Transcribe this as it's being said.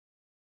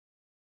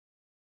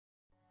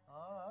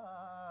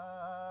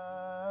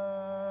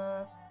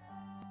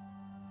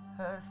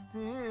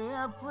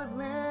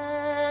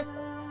اپنے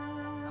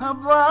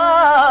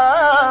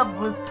حباب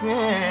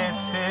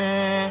کیسے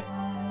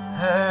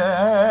ہے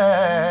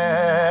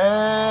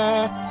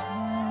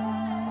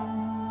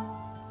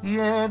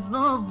یہ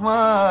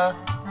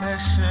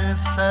نمائش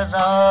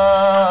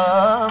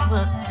شراب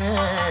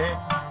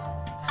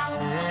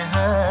کیسے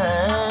ہے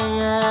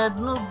یہ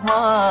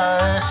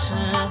نمائش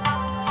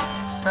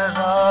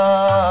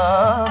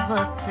شراب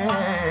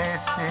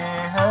کیسے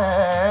ہے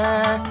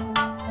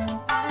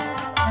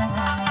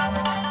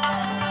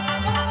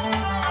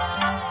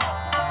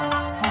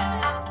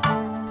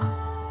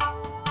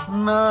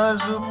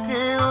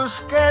نازکی اس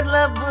کے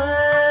لب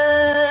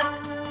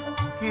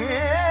کے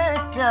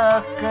کیا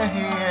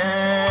کہیے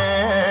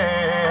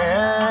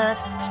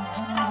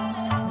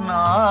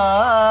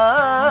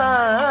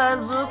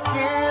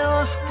نازکی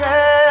اس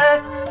کے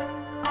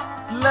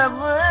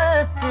لب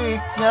کی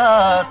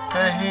کیا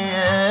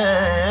کہیے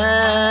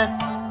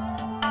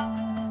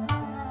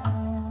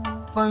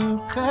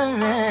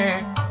پنکھڑے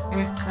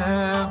ایک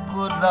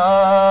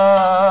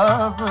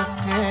گلاب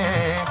کے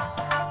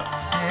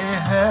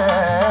ہے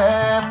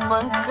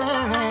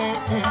پنکھڑے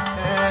ایک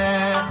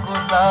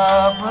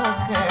گلاب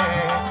کے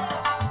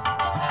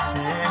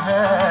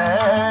ہے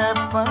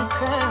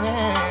پنکھڑے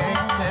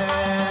ایک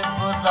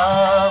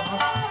گلاب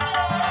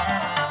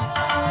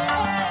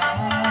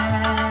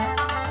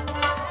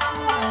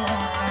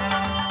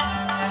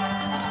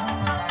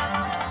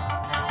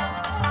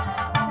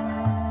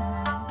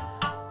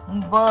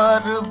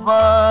بار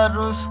بار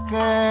اس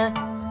کے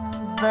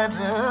در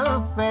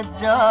پہ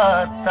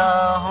جاتا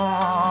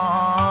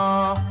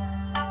ہوں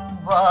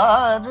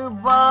بار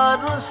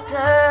بار اس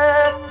کے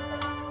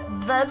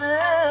در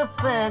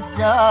پہ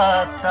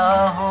جاتا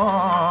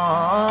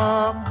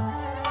ہوں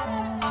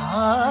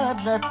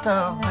حالت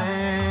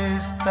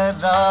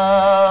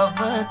اضطراب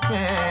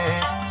کے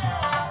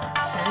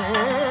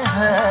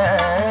ہے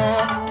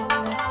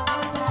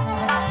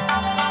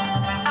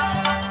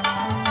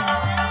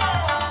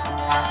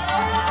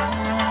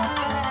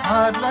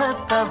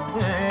حالت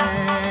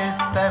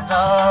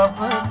اضطراب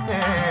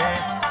کے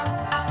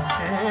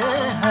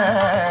ہے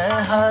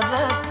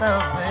حالت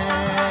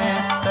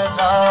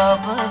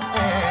اضطراب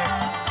کے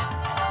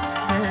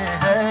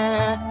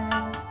ہے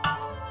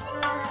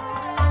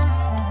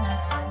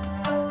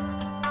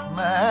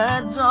میں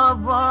جو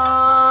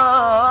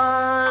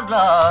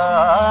بولا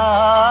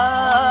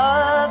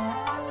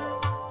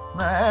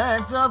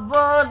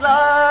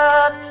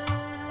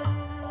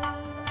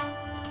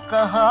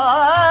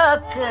کہا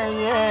کہ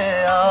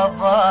یہ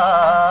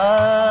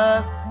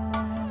آواز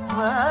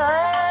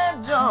میں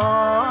جو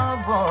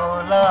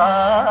بولا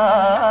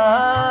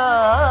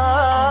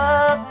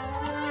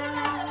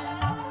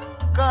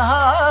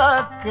کہا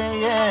کہ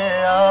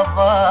یہ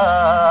آواز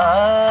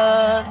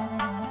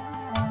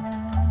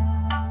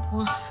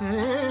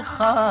اسی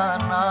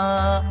خانہ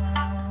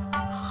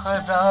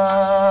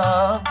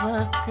خراب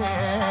کے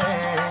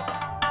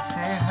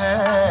ہے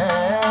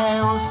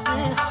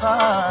اسی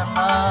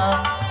خانہ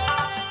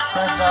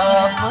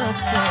خراب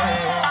کے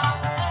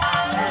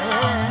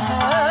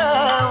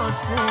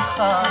اسی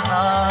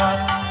خانہ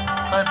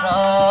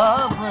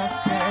خراب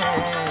کے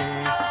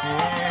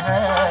ہے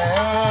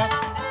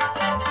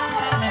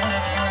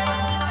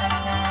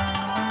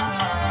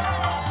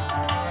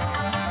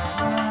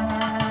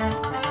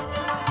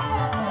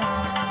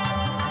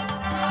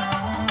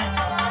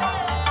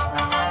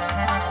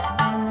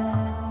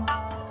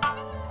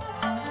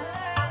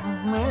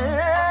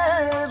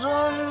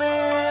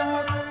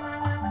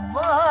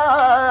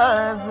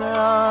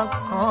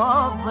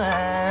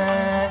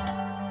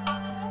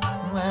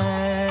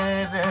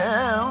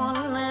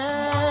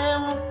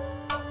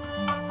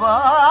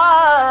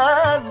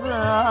بعض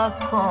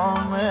آنکھوں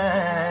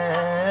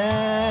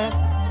میں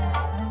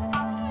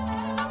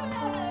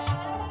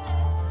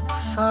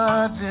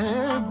سارے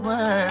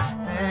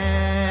بستے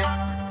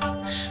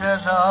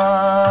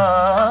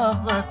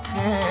شراب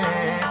کے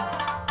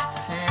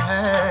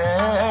ہے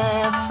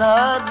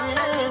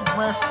سارے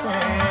بستے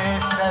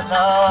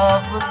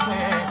شراب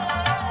کے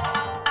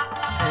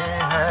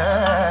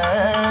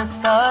ہے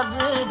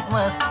سارے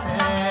بستے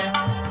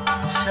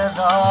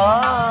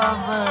شراب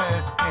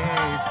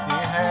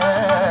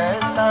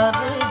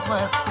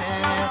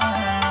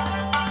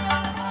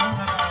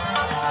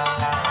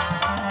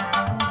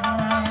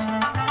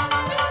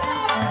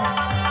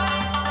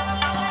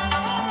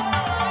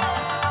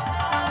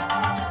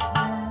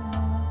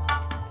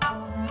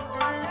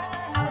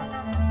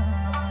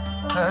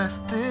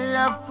ہستی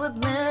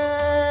اپنی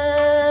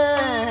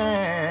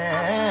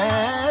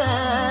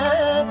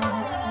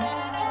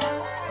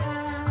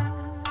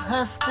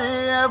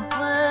ہستی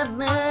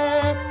اپنی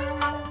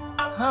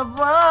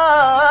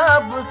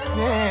حباب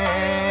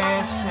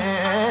کیسے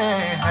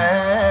ہے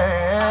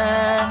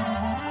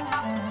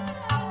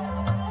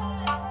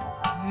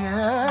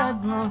یہ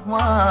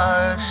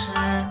نمائش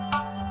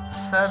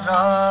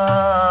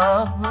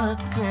شراب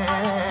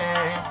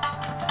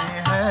کیسے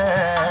ہے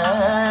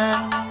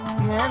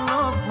یہ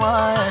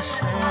نمائش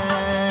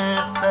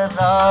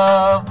شراب